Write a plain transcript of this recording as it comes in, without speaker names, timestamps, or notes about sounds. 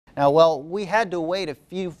Now, well, we had to wait a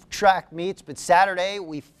few track meets, but Saturday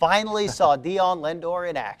we finally saw Dion Lindor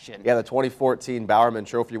in action. Yeah, the 2014 Bowerman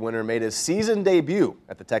Trophy winner made his season debut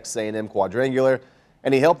at the Texas A&M Quadrangular,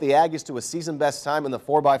 and he helped the Aggies to a season-best time in the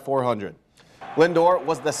 4x400. Lindor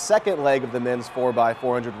was the second leg of the men's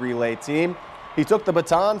 4x400 relay team. He took the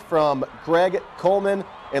baton from Greg Coleman,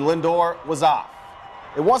 and Lindor was off.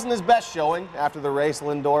 It wasn't his best showing. After the race,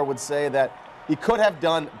 Lindor would say that he could have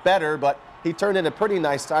done better, but he turned in a pretty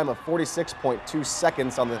nice time of 46.2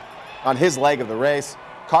 seconds on his leg of the race.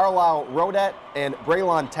 Carlisle Rodet and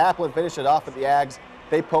Braylon Taplin finished it off at the Aggs.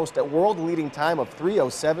 They post a world-leading time of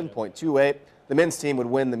 3:07.28. The men's team would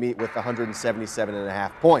win the meet with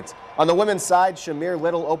 177.5 points. On the women's side, Shamir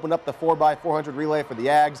Little opened up the 4x400 relay for the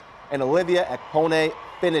Aggs, and Olivia Ekpone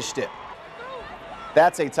finished it.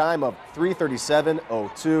 That's a time of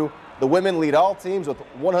 3:37.02. The women lead all teams with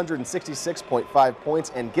 166.5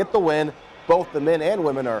 points and get the win. Both the men and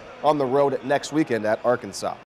women are on the road next weekend at Arkansas.